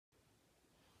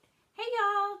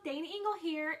Dana Engel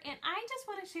here, and I just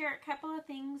want to share a couple of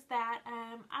things that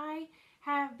I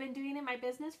have been doing in my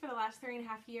business for the last 3.5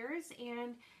 years,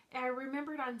 and I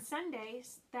remembered on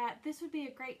Sundays that this would be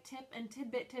a great tip and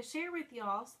tidbit to share with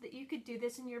y'all so that you could do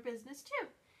this in your business too.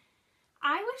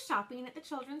 I was shopping at the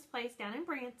Children's Place down in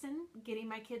Branson, getting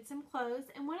my kids some clothes,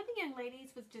 and one of the young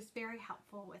ladies was just very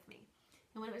helpful with me.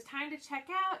 And when it was time to check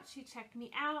out, she checked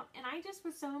me out, and I just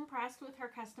was so impressed with her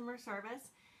customer service.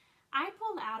 I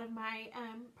pulled out of my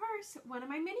purse one of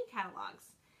my mini catalogs.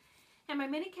 And my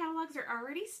mini catalogs are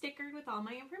already stickered with all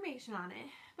my information on it.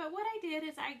 But what I did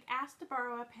is I asked to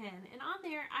borrow a pen, and on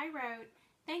there I wrote,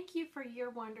 "Thank you for your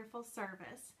wonderful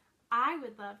service. I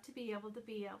would love to be able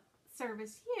to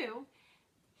service you.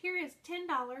 Here is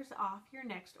 $10 off your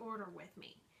next order with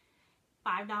me.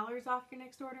 $5 off your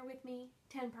next order with me,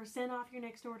 10% off your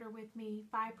next order with me,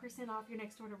 5% off your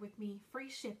next order with me, free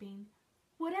shipping."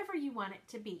 Whatever you want it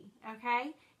to be,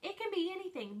 okay? It can be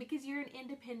anything because you're an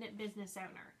independent business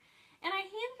owner. And I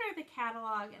handed her the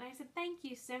catalog and I said, "Thank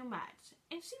you so much."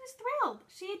 And she was thrilled.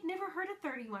 She had never heard of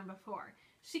 31 before.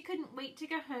 She couldn't wait to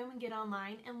go home and get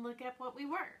online and look up what we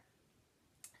were.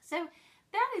 So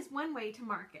that is one way to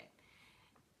market.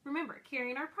 Remember,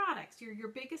 carrying our products, you're your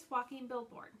biggest walking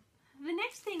billboard. The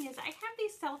next thing is I have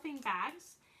these cellophane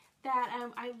bags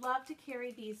that I love to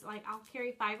carry these. Like, I'll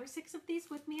carry 5 or 6 of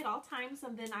these with me at all times,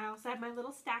 and then I also have my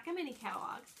little stack of mini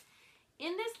catalogs.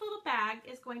 In this little bag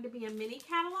is going to be a mini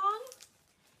catalog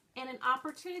and an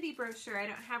opportunity brochure. I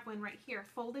don't have one right here,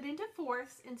 folded into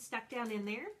fourths and stuck down in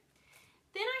there.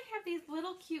 Then I have these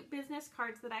little cute business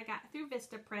cards that I got through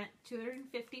Vistaprint,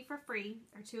 $250 for free,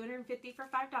 or $250 for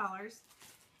 $5.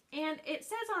 And it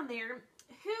says on there,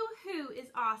 who is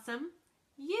awesome?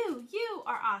 You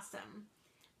are awesome.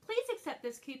 Please accept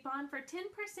this coupon for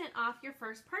 10% off your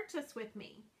first purchase with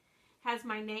me. Has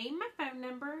my name, my phone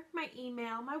number, my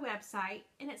email, my website,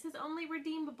 and it says only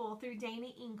redeemable through Dana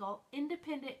Engel,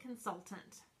 independent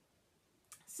consultant.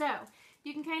 So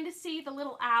you can kind of see the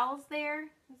little owls there.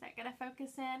 Is that going to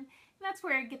focus in? And that's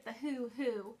where I get the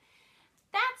who.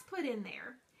 That's put in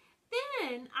there.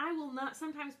 Then I will not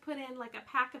sometimes put in like a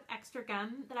pack of extra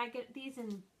gum that I get these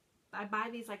in. I buy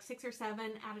these like 6 or 7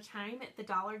 at a time at the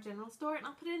Dollar General store, and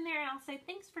I'll put it in there and I'll say,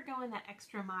 "Thanks for going that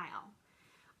extra mile."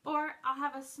 Or I'll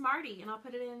have a Smartie and I'll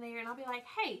put it in there and I'll be like,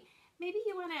 "Hey, maybe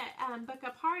you want to book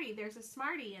a party. There's a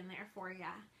Smartie in there for you."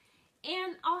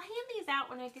 And I'll hand these out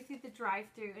when I go through the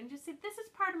drive-thru and just say, this is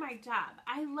part of my job.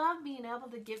 I love being able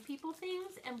to give people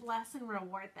things and bless and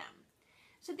reward them.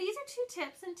 So these are 2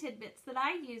 tips and tidbits that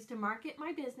I use to market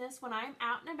my business when I'm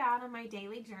out and about on my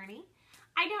daily journey.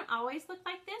 I don't always look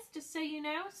like this, just so you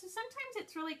know. So sometimes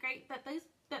it's really great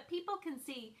that people can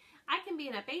see I can be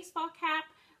in a baseball cap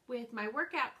with my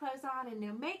workout clothes on and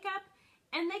no makeup,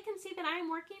 and they can see that I'm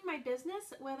working my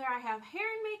business, whether I have hair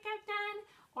and makeup done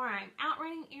or I'm out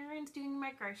running errands doing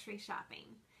my grocery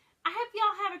shopping. I hope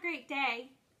y'all have a great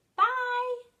day.